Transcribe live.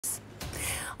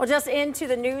Well, just into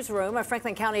the newsroom, a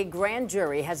Franklin County grand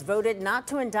jury has voted not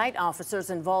to indict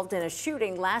officers involved in a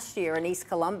shooting last year in East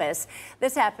Columbus.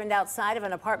 This happened outside of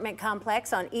an apartment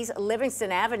complex on East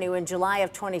Livingston Avenue in July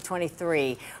of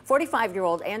 2023.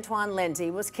 45-year-old Antwan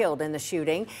Lindsey was killed in the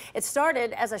shooting. It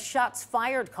started as a shots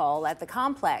fired call at the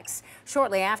complex.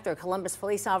 Shortly after Columbus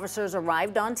police officers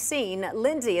arrived on scene,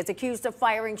 Lindsey is accused of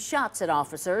firing shots at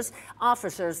officers.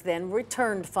 Officers then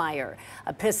returned fire.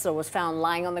 A pistol was found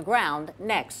lying on the ground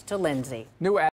next to Lindsey.